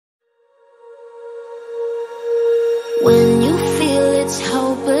When you feel it's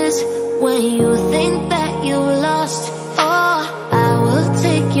hopeless, when you think that you've lost, oh, I will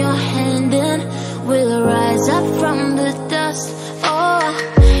take your hand and we'll rise up from the dust. Oh,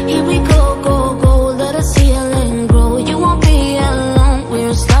 here we go, go, go, let us heal and grow. You won't be alone, we're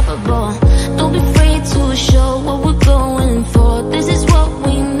unstoppable. Don't be afraid to show what we're going for. This is what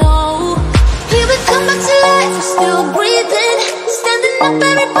we know. Here we come back to life, we're still breathing. Standing up,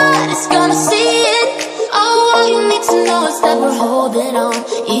 everybody's gonna see it. Oh, all you need to know is that we're holding on.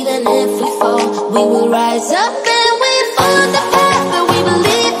 Even if we fall, we will rise up and we follow the path that we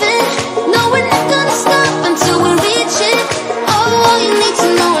believe in. No, we're not gonna stop until we reach it. Oh, all you need to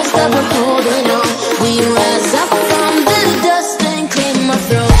know is that we're holding on. We rise up from the dust and claim our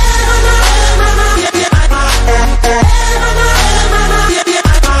throne.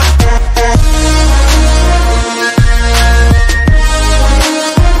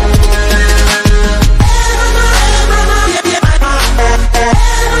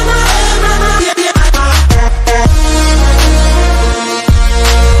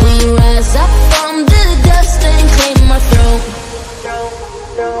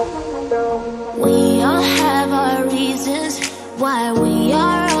 We all have our reasons why we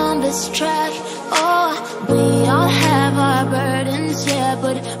are on this track. Oh, we all have our burdens, yeah,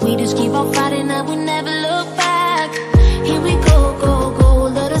 but we just keep on fighting and we never look back. Here we go, go, go,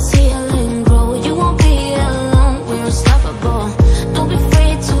 let us heal and grow. You won't be alone, we're unstoppable. Don't be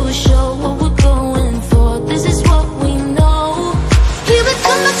afraid to show what we're going for. This is what we know. Here we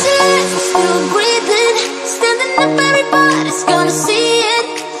come back to life, we're still breathing. Standing up, everybody's gonna see it.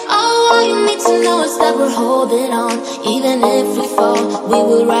 All you need to know is that we're holding on. Even if we fall, we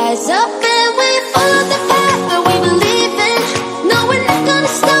will rise up and we follow the path that we believe in. No, we're not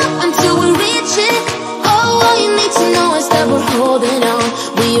gonna stop until we reach it. All you need to know is that we're holding on.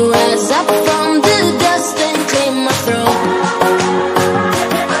 We rise up from the dust and claim our throne.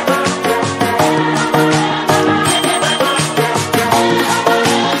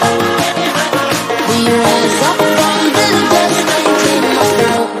 We rise up from the dust and claim our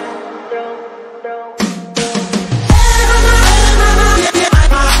throne.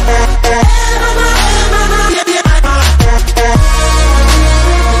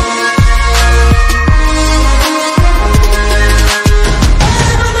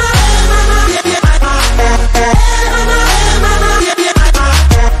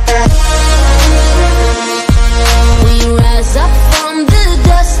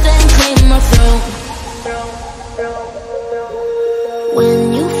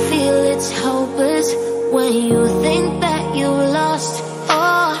 When you feel it's hopeless, when you think that you've lost,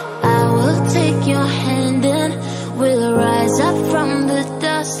 oh, I will take your hand and we'll rise up from the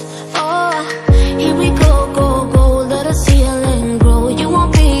dust. Oh, here we go, go, go, let us heal and grow. You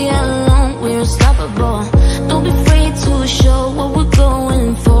won't be alone, we're unstoppable. Don't be afraid to show what we're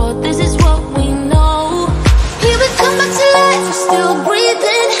going for. This is what we know. Here we come back to life, we're still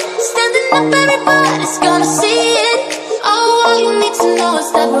breathing. Standing up, everybody's gonna see it. All you need to know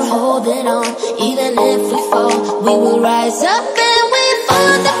is that we're holding on. Even if we fall, we will rise up and we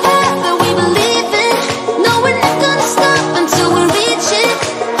follow the path that we believe in. No, we're not gonna stop until we reach it.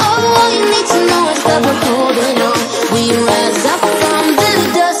 All you need to know is that we're holding on. We rise up from the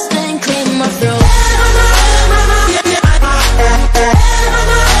dust and claim our throne.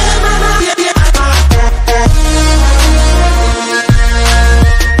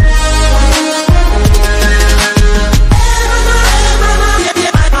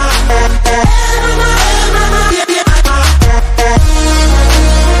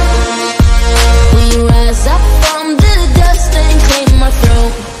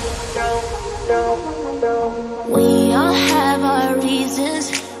 We all have our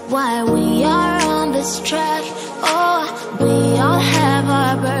reasons why we are on this track. Oh, we all have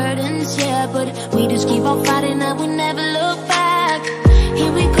our burdens, yeah, but we just keep on fighting and we never look back.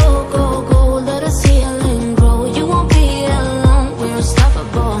 Here we go, go, go, let us heal and grow. You won't be alone, we're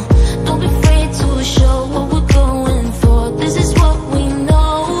unstoppable. Don't be afraid to show what we're going for. This is what we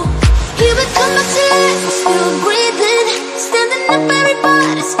know. Here we come back to life, we're still breathing. Standing up,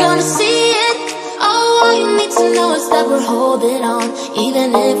 everybody's gonna see it. All you need to know is that we're holding on.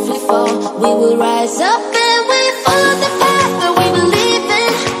 Even if we fall, we will rise up and we follow the path that we believe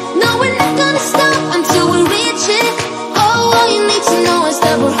in. No, we're not gonna stop until we reach it. All you need to know is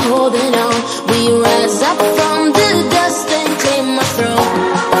that we're holding on.